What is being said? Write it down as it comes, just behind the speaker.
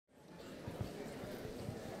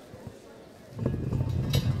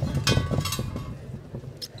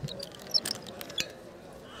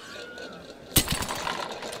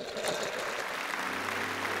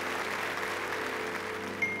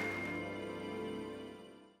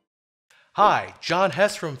Hi, John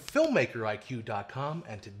Hess from FilmmakerIQ.com,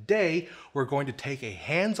 and today we're going to take a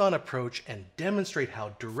hands-on approach and demonstrate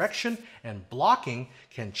how direction and blocking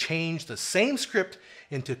can change the same script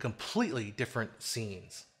into completely different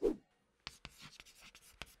scenes.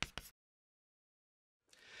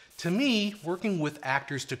 To me, working with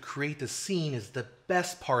actors to create the scene is the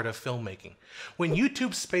best part of filmmaking. When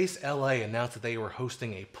YouTube Space LA announced that they were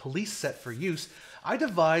hosting a police set for use, I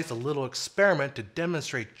devised a little experiment to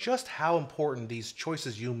demonstrate just how important these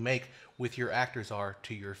choices you make with your actors are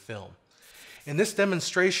to your film. In this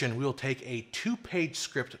demonstration, we will take a 2-page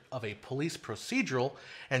script of a police procedural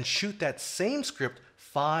and shoot that same script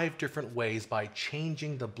 5 different ways by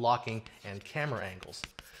changing the blocking and camera angles.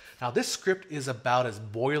 Now, this script is about as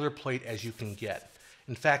boilerplate as you can get.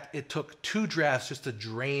 In fact, it took 2 drafts just to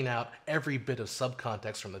drain out every bit of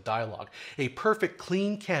subcontext from the dialogue. A perfect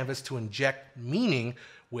clean canvas to inject meaning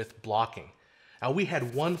with blocking. Now, we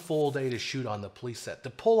had 1 full day to shoot on the police set.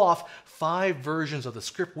 To pull off 5 versions of the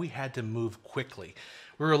script, we had to move quickly.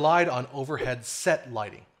 We relied on overhead set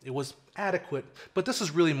lighting. It was adequate, but this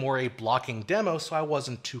is really more a blocking demo, so I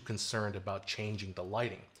wasn't too concerned about changing the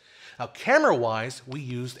lighting. Now, camera-wise, we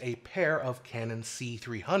used a pair of Canon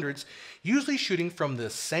C300s, usually shooting from the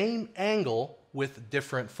same angle with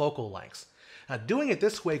different focal lengths. Now, doing it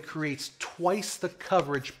this way creates twice the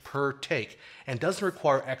coverage per take and doesn't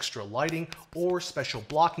require extra lighting or special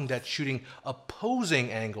blocking that shooting opposing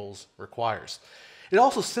angles requires. It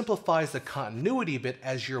also simplifies the continuity a bit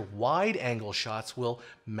as your wide-angle shots will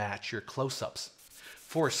match your close-ups.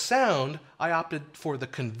 For sound, I opted for the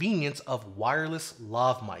convenience of wireless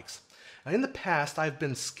lav mics. Now, in the past, I've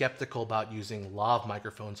been skeptical about using lav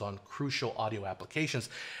microphones on crucial audio applications,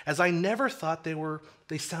 as I never thought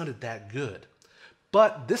they sounded that good.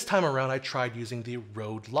 But this time around, I tried using the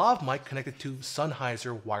Rode lav mic connected to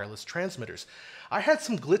Sennheiser wireless transmitters. I had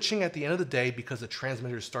some glitching at the end of the day because the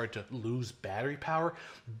transmitters started to lose battery power,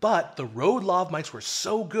 but the Rode lav mics were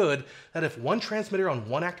so good that if one transmitter on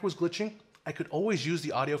one actor was glitching, I could always use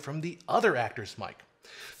the audio from the other actor's mic.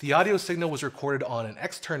 The audio signal was recorded on an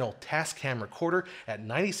external Tascam recorder at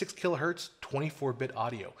 96 kHz, 24-bit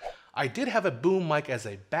audio. I did have a boom mic as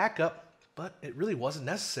a backup, but it really wasn't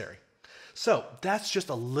necessary. So that's just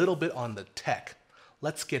a little bit on the tech.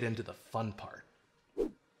 Let's get into the fun part.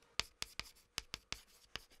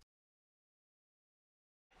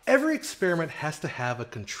 Every experiment has to have a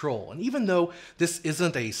control, and even though this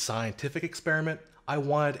isn't a scientific experiment, I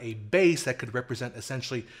wanted a base that could represent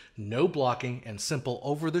essentially no blocking and simple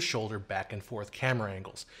over-the-shoulder back and forth camera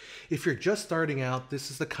angles. If you're just starting out, this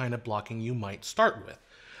is the kind of blocking you might start with.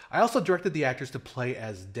 I also directed the actors to play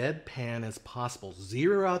as deadpan as possible,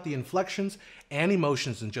 zero out the inflections and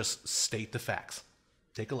emotions, and just state the facts.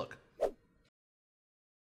 Take a look.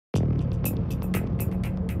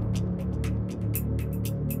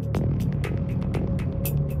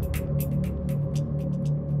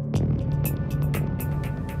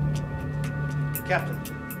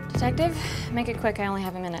 Captain. Detective, make it quick, I only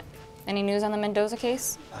have a minute. Any news on the Mendoza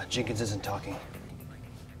case? Jenkins isn't talking.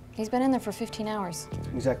 He's been in there for 15 hours.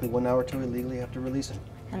 Exactly 1 hour or 2 illegally after releasing.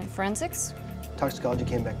 And forensics? Toxicology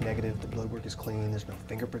came back negative, the blood work is clean, there's no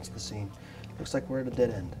fingerprints at the scene. Looks like we're at a dead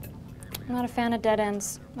end. I'm not a fan of dead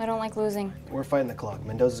ends. I don't like losing. We're fighting the clock.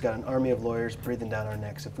 Mendoza's got an army of lawyers breathing down our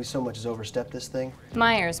necks. If we so much as overstep this thing...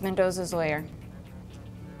 Myers, Mendoza's lawyer.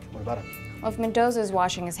 What about him? Well, if Mendoza's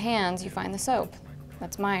washing his hands, you find the soap.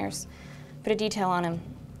 That's Myers. Put a detail on him.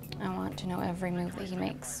 I want to know every move that he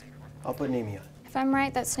makes. I'll put Nemi on. If I'm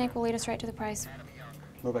right, that snake will lead us right to the prize.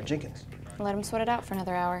 What about Jenkins? Let him sweat it out for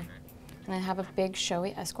another hour. And then have a big,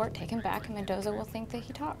 showy escort take him back, and Mendoza will think that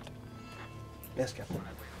he talked. Yes, Captain.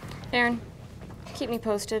 Aaron, keep me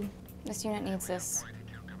posted. This unit needs this.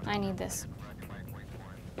 I need this.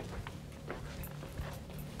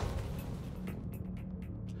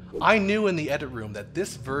 I knew in the edit room that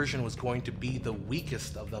this version was going to be the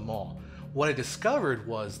weakest of them all. What I discovered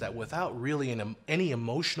was that without really any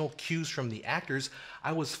emotional cues from the actors,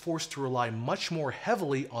 I was forced to rely much more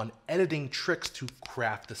heavily on editing tricks to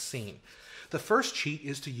craft the scene. The first cheat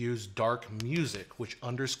is to use dark music, which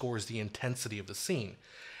underscores the intensity of the scene.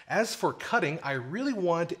 As for cutting, I really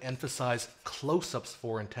wanted to emphasize close-ups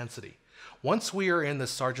for intensity. Once we are in the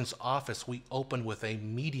sergeant's office, we open with a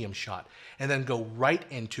medium shot and then go right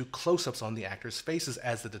into close-ups on the actors' faces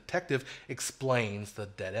as the detective explains the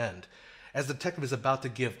dead end. As the detective is about to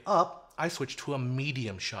give up, I switch to a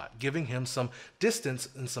medium shot, giving him some distance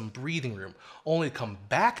and some breathing room, only to come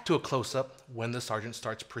back to a close-up when the sergeant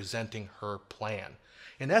starts presenting her plan.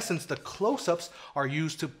 In essence, the close-ups are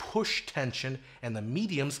used to push tension, and the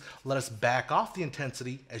mediums let us back off the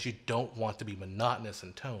intensity as you don't want to be monotonous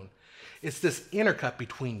in tone. It's this intercut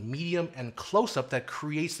between medium and close-up that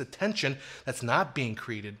creates the tension that's not being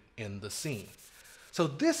created in the scene. So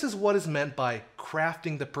this is what is meant by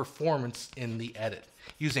crafting the performance in the edit,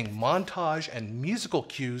 using montage and musical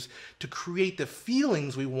cues to create the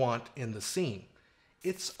feelings we want in the scene.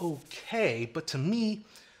 It's okay, but to me,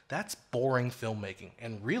 that's boring filmmaking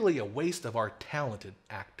and really a waste of our talented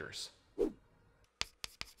actors.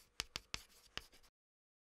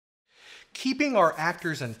 Keeping our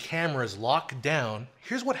actors and cameras locked down,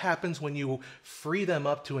 here's what happens when you free them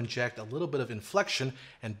up to inject a little bit of inflection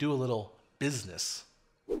and do a little business.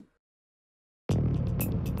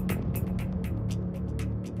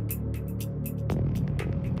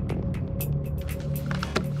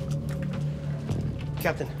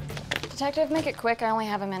 Captain. Detective, make it quick. I only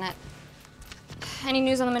have a minute. Any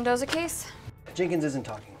news on the Mendoza case? Jenkins isn't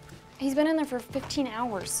talking. He's been in there for 15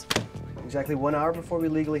 hours. Exactly 1 hour before we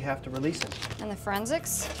legally have to release him. And the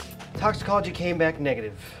forensics? Toxicology came back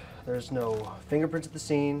negative. There's no fingerprints at the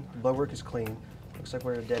scene. The blood work is clean. Looks like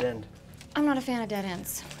we're at a dead end. I'm not a fan of dead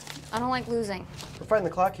ends. I don't like losing. We're fighting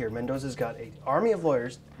the clock here. Mendoza's got an army of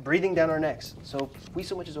lawyers breathing down our necks. So if we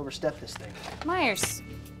so much as overstep this thing. Myers.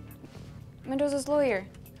 Mendoza's lawyer.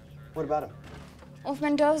 What about him? Well, if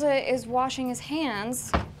Mendoza is washing his hands,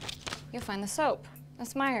 you'll find the soap.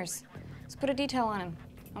 That's Myers. Let's put a detail on him.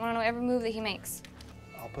 I want to know every move that he makes.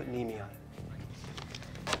 I'll put Nemi on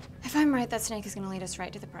it. If I'm right, that snake is going to lead us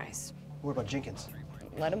right to the prize. What about Jenkins?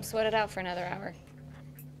 Let him sweat it out for another hour.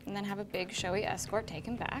 And then have a big, showy escort take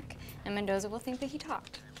him back, and Mendoza will think that he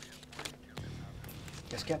talked.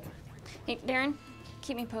 Yes, Captain. Hey, Darren,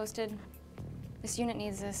 keep me posted. This unit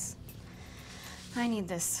needs this. I need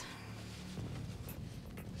this.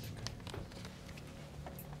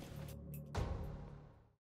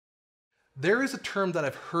 There is a term that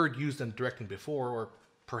I've heard used in directing before, or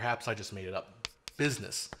perhaps I just made it up.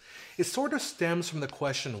 Business. It sort of stems from the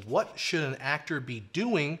question, what should an actor be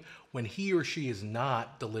doing when he or she is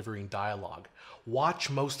not delivering dialogue? Watch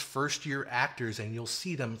most first-year actors and you'll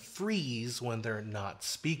see them freeze when they're not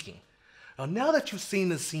speaking. Now that you've seen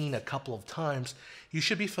the scene a couple of times, you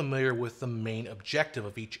should be familiar with the main objective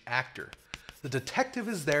of each actor. The detective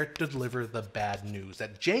is there to deliver the bad news,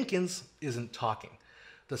 that Jenkins isn't talking.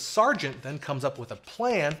 The sergeant then comes up with a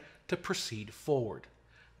plan to proceed forward.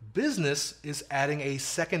 Business is adding a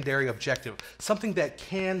secondary objective, something that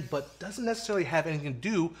can but doesn't necessarily have anything to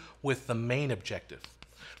do with the main objective.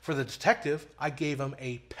 For the detective, I gave him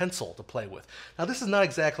a pencil to play with. Now this is not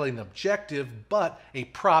exactly an objective, but a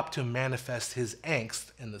prop to manifest his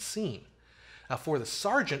angst in the scene. Now for the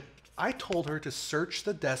sergeant, I told her to search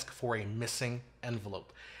the desk for a missing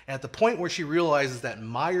envelope. And at the point where she realizes that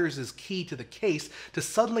Myers is key to the case, to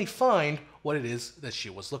suddenly find what it is that she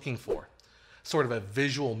was looking for. Sort of a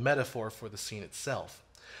visual metaphor for the scene itself.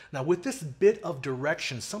 Now with this bit of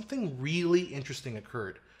direction, something really interesting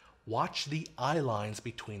occurred. Watch the eye lines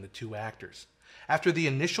between the two actors. After the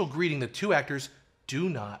initial greeting, the two actors do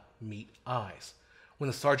not meet eyes. When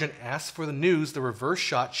the sergeant asks for the news, the reverse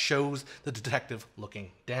shot shows the detective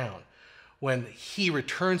looking down. When he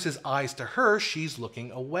returns his eyes to her, she's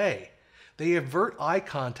looking away. They avert eye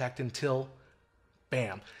contact until,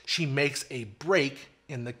 bam, she makes a break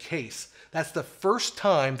in the case. That's the first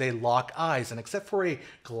time they lock eyes, and except for a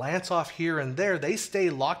glance off here and there, they stay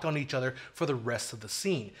locked on each other for the rest of the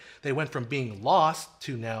scene. They went from being lost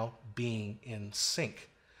to now being in sync.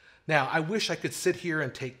 Now, I wish I could sit here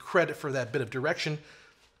and take credit for that bit of direction,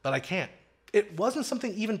 but I can't. It wasn't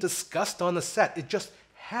something even discussed on the set. It just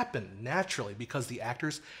happened naturally because the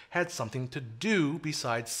actors had something to do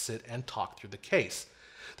besides sit and talk through the case.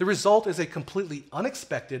 The result is a completely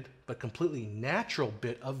unexpected but completely natural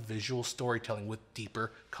bit of visual storytelling with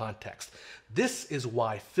deeper context. This is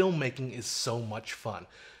why filmmaking is so much fun.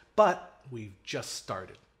 But we've just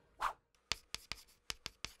started.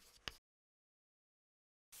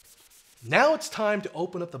 Now it's time to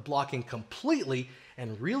open up the blocking completely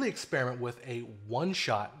and really experiment with a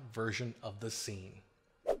one-shot version of the scene.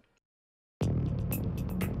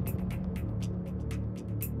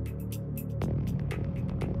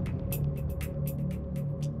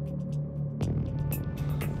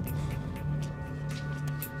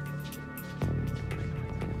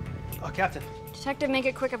 Captain. Detective, make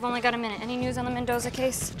it quick. I've only got a minute. Any news on the Mendoza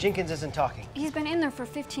case? Jenkins isn't talking. He's been in there for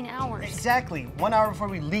 15 hours. Exactly. 1 hour before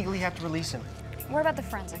we legally have to release him. What about the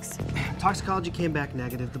forensics? Toxicology came back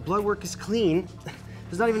negative. The blood work is clean.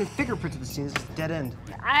 There's not even fingerprints at the scene. This is a dead end.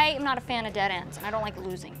 I am not a fan of dead ends, and I don't like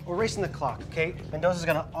losing. We're racing the clock, okay? Mendoza's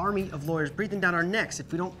got an army of lawyers breathing down our necks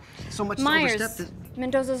if we don't so much as overstep Myers, this.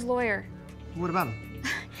 Mendoza's lawyer. What about him?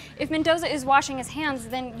 If Mendoza is washing his hands,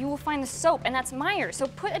 then you will find the soap, and that's Myers. So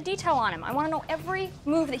put a detail on him. I want to know every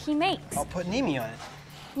move that he makes. I'll put Nemi on it.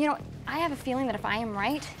 You know, I have a feeling that if I am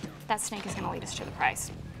right, that snake is going to lead us to the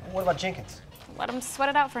prize. What about Jenkins? Let him sweat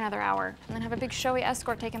it out for another hour, and then have a big showy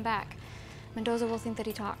escort take him back. Mendoza will think that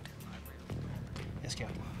he talked. Yes,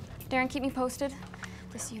 Captain. Darren, keep me posted.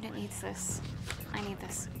 This unit needs this. I need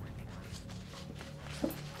this.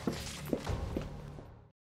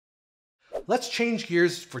 Let's change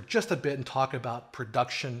gears for just a bit and talk about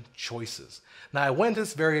production choices. Now, I went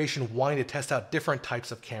this variation wanting to test out different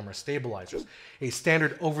types of camera stabilizers. A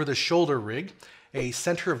standard over-the-shoulder rig, a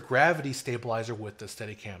center of gravity stabilizer with the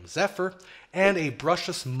Steadicam Zephyr, and a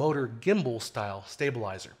brushless motor gimbal style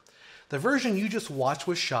stabilizer. The version you just watched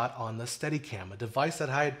was shot on the Steadicam, a device that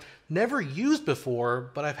I had never used before,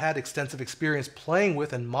 but I've had extensive experience playing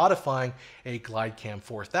with and modifying a GlideCam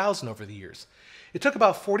 4000 over the years. It took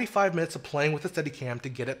about 45 minutes of playing with the Steadicam to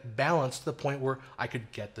get it balanced to the point where I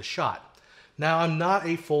could get the shot. Now, I'm not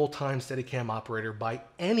a full-time Steadicam operator by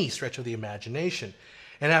any stretch of the imagination,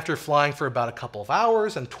 and after flying for about a couple of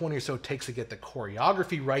hours and 20 or so takes to get the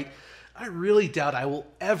choreography right, I really doubt I will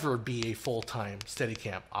ever be a full-time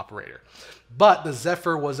Steadicam operator. But the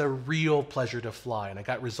Zephyr was a real pleasure to fly, and I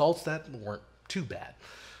got results that weren't too bad.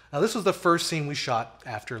 Now, this was the first scene we shot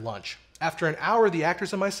after lunch. After an hour, the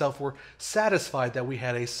actors and myself were satisfied that we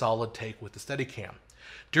had a solid take with the Steadicam.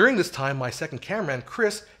 During this time, my second cameraman,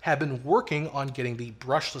 Chris, had been working on getting the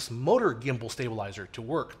brushless motor gimbal stabilizer to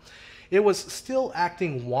work. It was still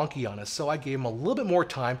acting wonky on us, so I gave him a little bit more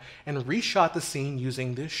time and reshot the scene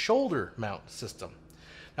using the shoulder mount system.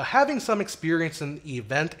 Now, having some experience in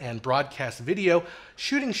event and broadcast video,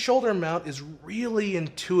 shooting shoulder mount is really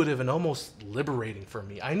intuitive and almost liberating for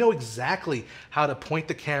me. I know exactly how to point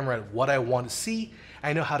the camera at what I want to see.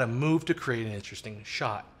 I know how to move to create an interesting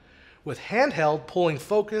shot. With handheld, pulling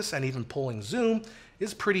focus and even pulling zoom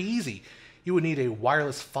is pretty easy. You would need a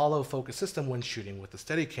wireless follow focus system when shooting with the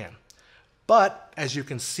Steadicam. But as you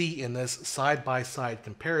can see in this side-by-side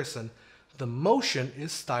comparison, the motion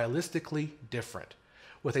is stylistically different.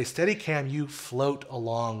 With a Steadicam, you float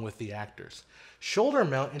along with the actors. Shoulder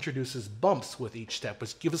mount introduces bumps with each step,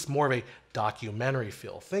 which gives us more of a documentary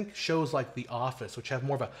feel. Think shows like The Office, which have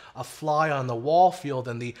more of a fly-on-the-wall feel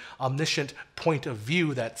than the omniscient point of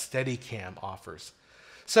view that Steadicam offers.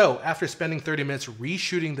 So, after spending 30 minutes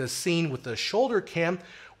reshooting the scene with the shoulder cam,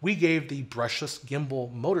 we gave the brushless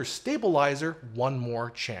gimbal motor stabilizer one more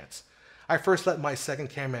chance. I first let my second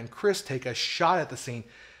cameraman Chris take a shot at the scene,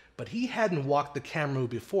 but he hadn't walked the camera move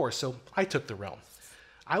before, so I took the realm.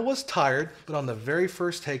 I was tired, but on the very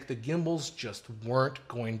first take, the gimbals just weren't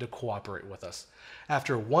going to cooperate with us.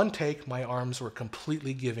 After one take, my arms were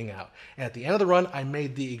completely giving out, and at the end of the run, I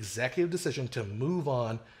made the executive decision to move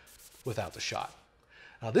on without the shot.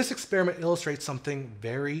 Now, this experiment illustrates something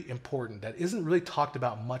very important that isn't really talked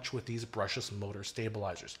about much with these brushless motor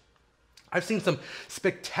stabilizers. I've seen some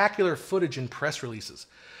spectacular footage in press releases,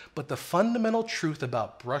 but the fundamental truth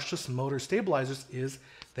about brushless motor stabilizers is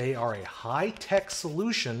they are a high-tech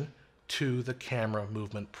solution to the camera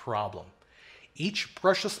movement problem. Each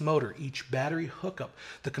brushless motor, each battery hookup,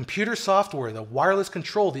 the computer software, the wireless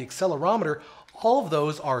control, the accelerometer, all of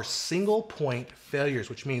those are single-point failures,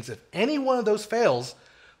 which means if any one of those fails,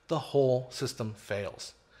 the whole system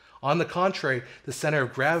fails. On the contrary, the center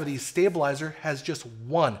of gravity stabilizer has just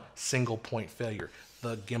one single point failure,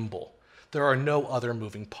 the gimbal. There are no other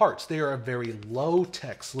moving parts. They are a very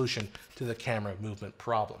low-tech solution to the camera movement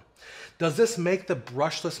problem. Does this make the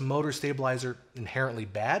brushless motor stabilizer inherently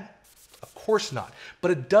bad? Of course not,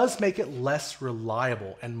 but it does make it less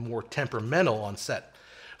reliable and more temperamental on set.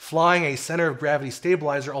 Flying a center of gravity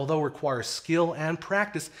stabilizer, although requires skill and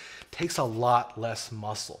practice, takes a lot less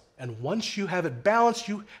muscle. And once you have it balanced,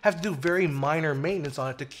 you have to do very minor maintenance on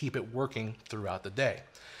it to keep it working throughout the day.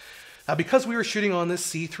 Now, because we were shooting on this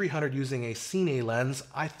C300 using a Cine lens,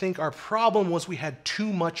 I think our problem was we had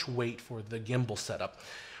too much weight for the gimbal setup.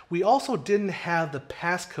 We also didn't have the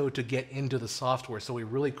passcode to get into the software, so we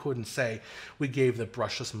really couldn't say we gave the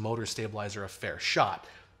brushless motor stabilizer a fair shot.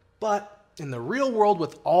 But in the real world,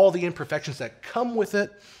 with all the imperfections that come with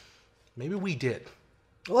it, maybe we did.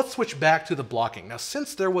 Let's switch back to the blocking. Now,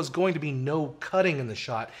 since there was going to be no cutting in the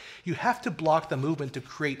shot, you have to block the movement to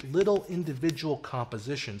create little individual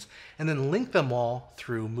compositions and then link them all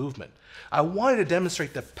through movement. I wanted to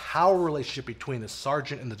demonstrate the power relationship between the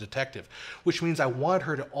sergeant and the detective, which means I wanted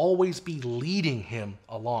her to always be leading him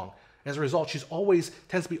along. As a result,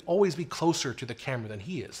 tends to always be closer to the camera than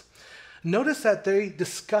he is. Notice that they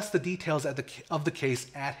discuss the details of the case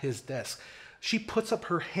at his desk. She puts up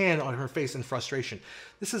her hand on her face in frustration.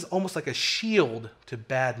 This is almost like a shield to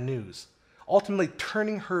bad news, ultimately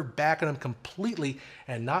turning her back on him completely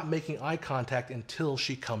and not making eye contact until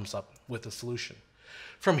she comes up with a solution.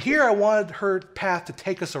 From here, I wanted her path to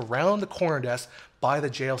take us around the corner desk by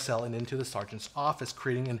the jail cell and into the sergeant's office,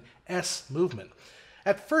 creating an S movement.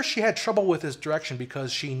 At first, she had trouble with this direction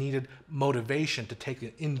because she needed motivation to take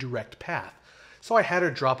an indirect path. So I had her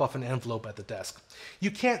drop off an envelope at the desk. You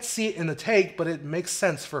can't see it in the take, but it makes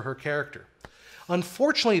sense for her character.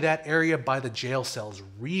 Unfortunately, that area by the jail cell is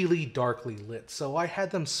really darkly lit, so I had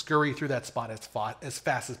them scurry through that spot as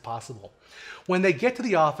fast as possible. When they get to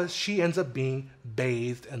the office, she ends up being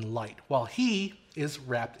bathed in light, while he is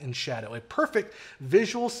wrapped in shadow, a perfect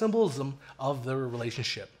visual symbolism of their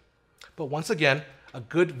relationship. But once again, a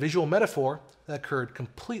good visual metaphor that occurred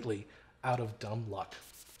completely out of dumb luck.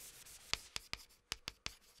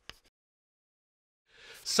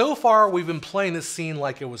 So far, we've been playing this scene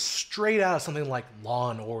like it was straight out of something like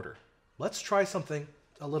Law and Order. Let's try something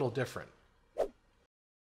a little different.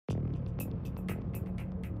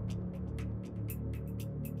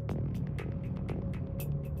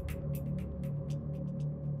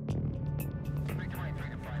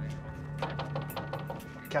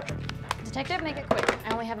 Captain. Detective, make it quick.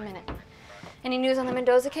 I only have a minute. Any news on the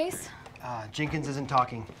Mendoza case? Jenkins isn't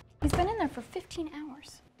talking. He's been in there for 15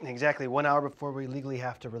 hours. Exactly 1 hour before we legally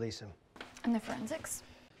have to release him. And the forensics?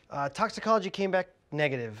 Toxicology came back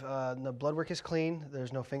negative. The blood work is clean.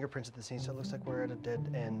 There's no fingerprints at the scene, so it looks like we're at a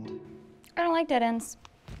dead end. I don't like dead ends.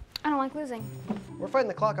 I don't like losing. We're fighting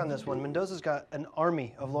the clock on this one. Mendoza's got an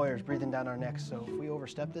army of lawyers breathing down our necks, so if we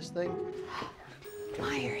overstep this thing...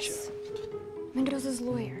 Myers. Mendoza's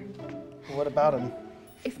lawyer. What about him?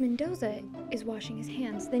 If Mendoza is washing his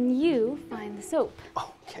hands, then you find the soap.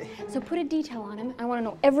 Okay. So put a detail on him. I want to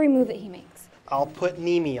know every move that he makes. I'll put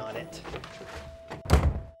Nemi on it.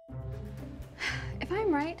 If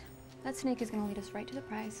I'm right, that snake is going to lead us right to the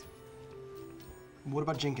prize. What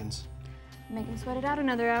about Jenkins? Make him sweat it out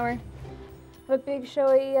another hour. Have a big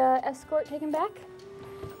showy escort take him back.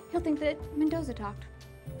 He'll think that Mendoza talked.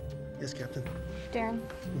 Yes, Captain. Darren,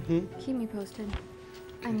 keep me posted.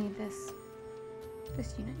 I need this.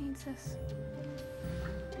 This unit needs this.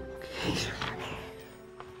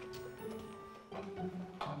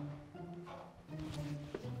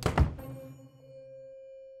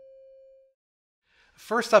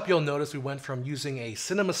 First up, you'll notice we went from using a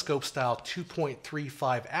CinemaScope style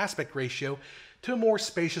 2.35 aspect ratio to a more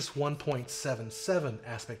spacious 1.77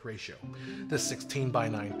 aspect ratio, the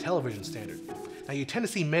 16:9 television standard. Now, you tend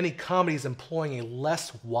to see many comedies employing a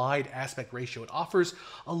less wide aspect ratio. It offers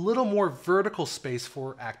a little more vertical space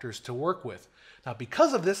for actors to work with. Now,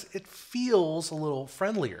 because of this, it feels a little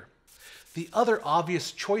friendlier. The other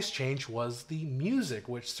obvious choice change was the music,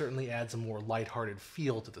 which certainly adds a more lighthearted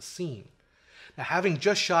feel to the scene. Now, having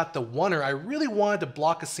just shot The Oner, I really wanted to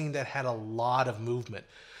block a scene that had a lot of movement.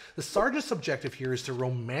 The sergeant's objective here is to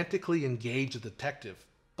romantically engage the detective,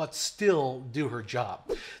 but still do her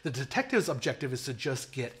job. The detective's objective is to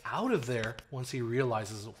just get out of there once he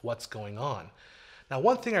realizes what's going on. Now,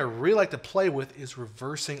 one thing I really like to play with is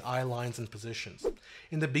reversing eye lines and positions.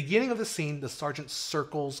 In the beginning of the scene, the sergeant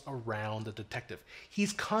circles around the detective.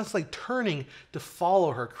 He's constantly turning to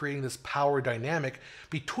follow her, creating this power dynamic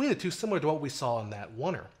between the two, similar to what we saw in that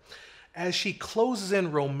Oner. As she closes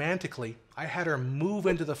in romantically, I had her move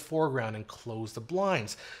into the foreground and close the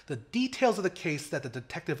blinds. The details of the case that the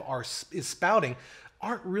detective is spouting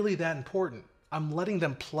aren't really that important. I'm letting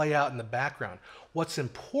them play out in the background. What's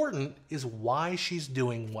important is why she's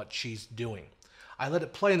doing what she's doing. I let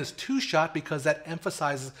it play in this two-shot because that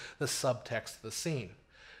emphasizes the subtext of the scene.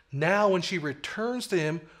 Now, when she returns to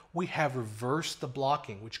him, we have reversed the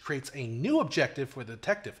blocking, which creates a new objective for the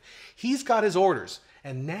detective. He's got his orders,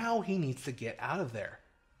 and now he needs to get out of there.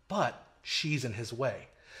 But she's in his way.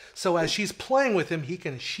 So as she's playing with him, he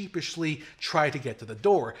can sheepishly try to get to the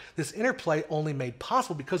door. This interplay only made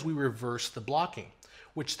possible because we reversed the blocking,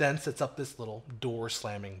 which then sets up this little door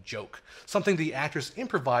slamming joke, something the actress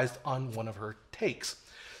improvised on one of her takes.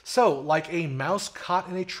 So, like a mouse caught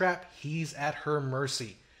in a trap, he's at her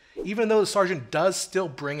mercy. Even though the sergeant does still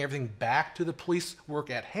bring everything back to the police work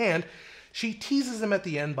at hand, she teases him at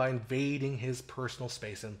the end by invading his personal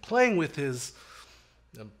space and playing with his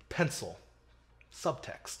pencil.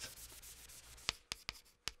 Subtext.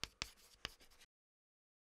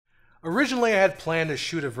 Originally, I had planned to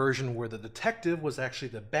shoot a version where the detective was actually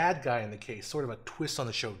the bad guy in the case, sort of a twist on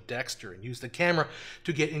the show Dexter, and use the camera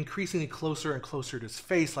to get increasingly closer and closer to his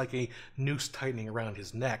face like a noose tightening around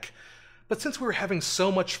his neck. But since we were having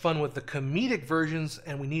so much fun with the comedic versions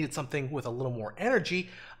and we needed something with a little more energy,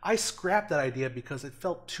 I scrapped that idea because it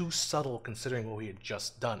felt too subtle considering what we had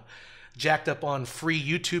just done. Jacked up on free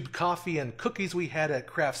YouTube coffee and cookies we had at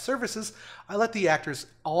craft services, I let the actors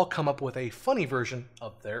all come up with a funny version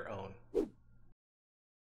of their own.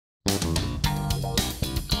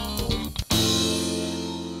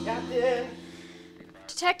 Captain!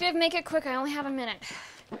 Detective, make it quick. I only have a minute.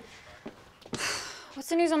 What's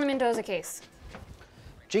the news on the Mendoza case?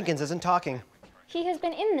 Jenkins isn't talking. He has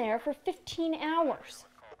been in there for 15 hours.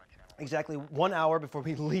 Exactly 1 hour before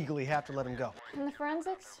we legally have to let him go. And the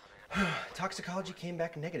forensics? Toxicology came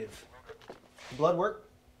back negative. Blood work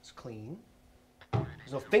is clean.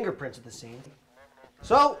 There's no fingerprints at the scene.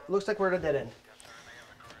 So, looks like we're at a dead end.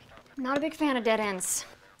 I'm not a big fan of dead ends.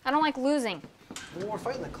 I don't like losing. Well, we're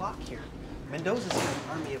fighting the clock here. Mendoza's got an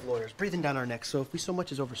army of lawyers breathing down our necks, so if we so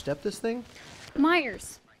much as overstep this thing...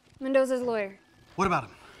 Myers, Mendoza's lawyer. What about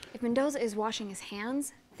him? If Mendoza is washing his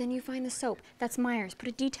hands, then you find the soap. That's Myers. Put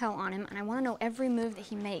a detail on him, and I want to know every move that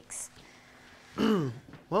he makes.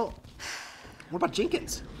 Well, what about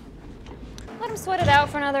Jenkins? Let him sweat it out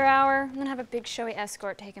for another hour, and then have a big showy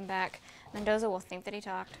escort take him back. Mendoza will think that he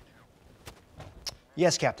talked.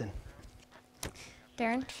 Yes, Captain.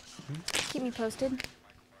 Darren, keep me posted.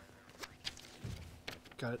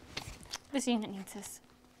 Got it. This unit needs this.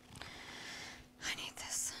 I need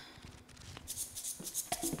this.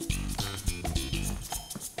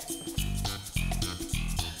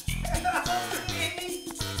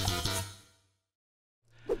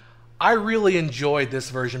 I really enjoyed this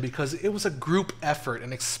version because it was a group effort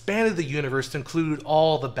and expanded the universe to include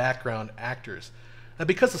all the background actors. And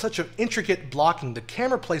because of such an intricate blocking, the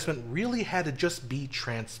camera placement really had to just be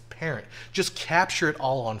transparent, just capture it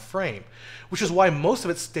all on frame, which is why most of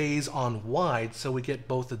it stays on wide, so we get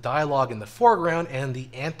both the dialogue in the foreground and the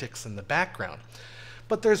antics in the background.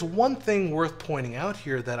 But there's one thing worth pointing out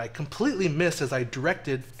here that I completely missed as I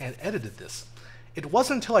directed and edited this. It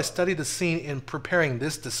wasn't until I studied the scene in preparing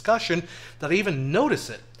this discussion that I even noticed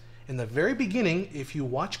it. In the very beginning, if you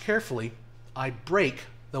watch carefully, I break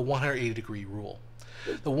the 180-degree rule.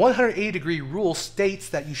 The 180-degree rule states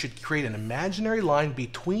that you should create an imaginary line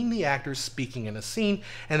between the actors speaking in a scene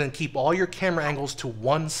and then keep all your camera angles to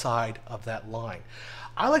one side of that line.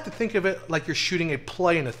 I like to think of it like you're shooting a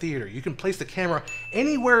play in a theater. You can place the camera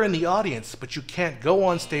anywhere in the audience, but you can't go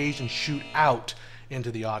on stage and shoot out into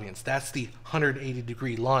the audience. That's the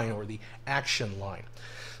 180-degree line, or the action line.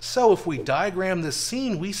 So if we diagram this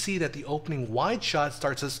scene, we see that the opening wide shot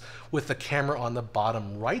starts us with the camera on the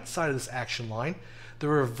bottom right side of this action line. The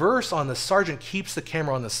reverse on the sergeant keeps the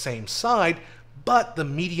camera on the same side, but the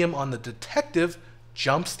medium on the detective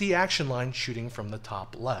jumps the action line, shooting from the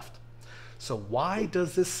top left. So why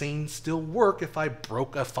does this scene still work if I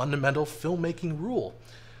broke a fundamental filmmaking rule?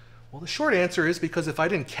 Well, the short answer is because if I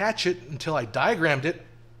didn't catch it until I diagrammed it,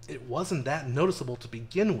 it wasn't that noticeable to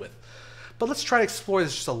begin with. But let's try to explore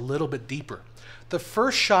this just a little bit deeper. The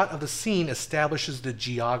first shot of the scene establishes the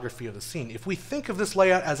geography of the scene. If we think of this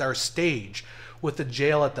layout as our stage, with the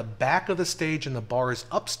jail at the back of the stage and the bars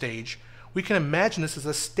upstage, we can imagine this as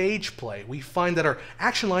a stage play. We find that our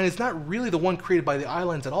action line is not really the one created by the eye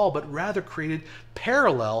lines at all, but rather created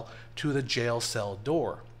parallel to the jail cell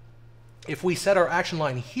door. If we set our action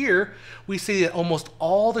line here, we see that almost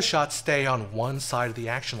all the shots stay on one side of the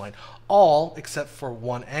action line, all except for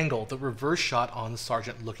one angle, the reverse shot on the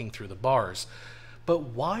sergeant looking through the bars. But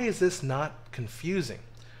why is this not confusing?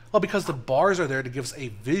 Well, because the bars are there to give us a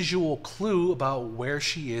visual clue about where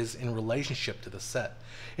she is in relationship to the set.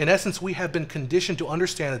 In essence, we have been conditioned to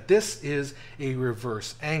understand that this is a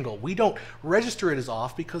reverse angle. We don't register it as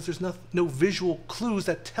off because there's no visual clues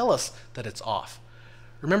that tell us that it's off.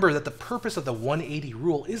 Remember that the purpose of the 180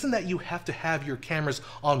 rule isn't that you have to have your cameras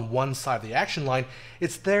on one side of the action line.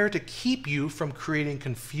 It's there to keep you from creating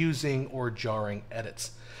confusing or jarring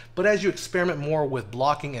edits. But as you experiment more with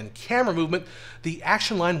blocking and camera movement, the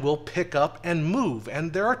action line will pick up and move,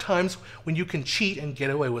 and there are times when you can cheat and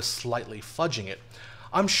get away with slightly fudging it.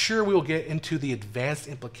 I'm sure we will get into the advanced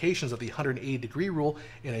implications of the 180-degree rule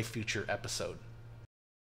in a future episode.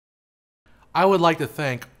 I would like to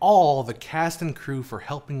thank all the cast and crew for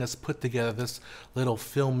helping us put together this little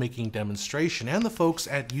filmmaking demonstration, and the folks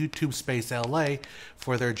at YouTube Space LA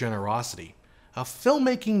for their generosity.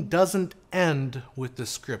 Filmmaking doesn't end with the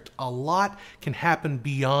script. A lot can happen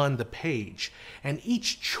beyond the page, and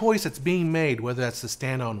each choice that's being made, whether that's to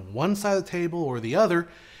stand on one side of the table or the other,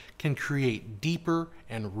 can create deeper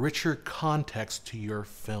and richer context to your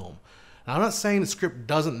film. Now, I'm not saying the script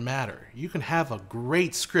doesn't matter. You can have a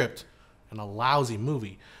great script and a lousy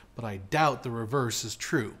movie, but I doubt the reverse is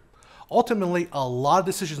true. Ultimately, a lot of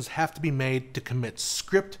decisions have to be made to commit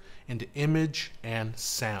script into image and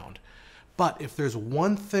sound. But if there's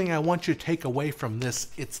one thing I want you to take away from this,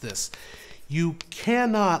 it's this. You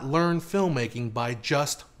cannot learn filmmaking by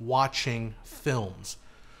just watching films.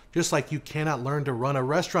 Just like you cannot learn to run a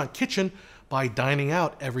restaurant kitchen by dining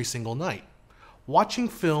out every single night. Watching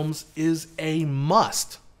films is a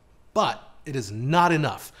must, but it is not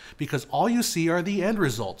enough because all you see are the end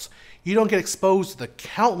results. You don't get exposed to the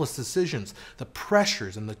countless decisions, the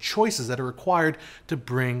pressures, and the choices that are required to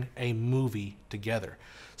bring a movie together.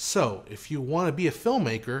 So, if you want to be a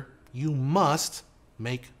filmmaker, you must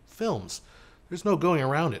make films. There's no going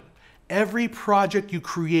around it. Every project you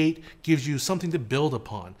create gives you something to build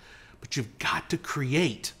upon, but you've got to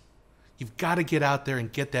create. You've got to get out there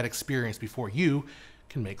and get that experience before you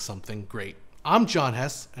can make something great. I'm John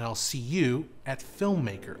Hess, and I'll see you at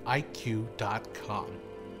filmmakeriq.com.